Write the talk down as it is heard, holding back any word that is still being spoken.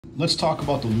let's talk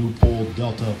about the Leupold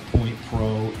Delta Point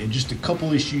Pro and just a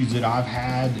couple issues that I've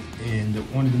had and that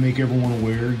wanted to make everyone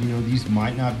aware. You know, these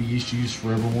might not be issues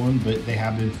for everyone, but they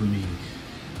have been for me.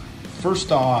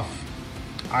 First off,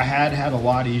 I had a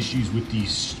lot of issues with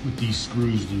these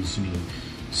screws loosening.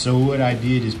 So what I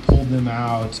did is pulled them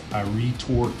out, I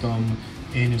retorqued them,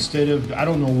 and instead of, I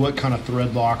don't know what kind of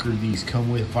thread locker these come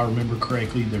with. If I remember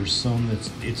correctly, there's some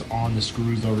it's on the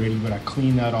screws already, but I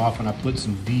cleaned that off and I put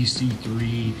some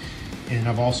VC3, and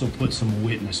I've also put some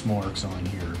witness marks on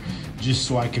here just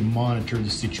so I can monitor the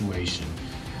situation.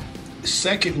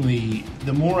 Secondly,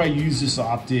 the more I use this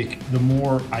optic, the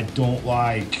more I don't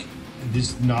like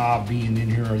this knob being in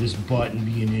here or this button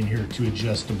being in here to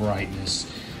adjust the brightness.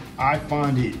 I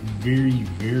find it very,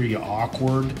 very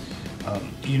awkward.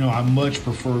 You know, I much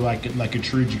prefer like a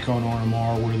Trijicon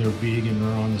RMR where they're big and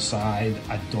they're on the side.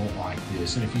 I don't like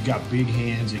this. And if you got big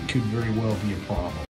hands, it could very well be a problem.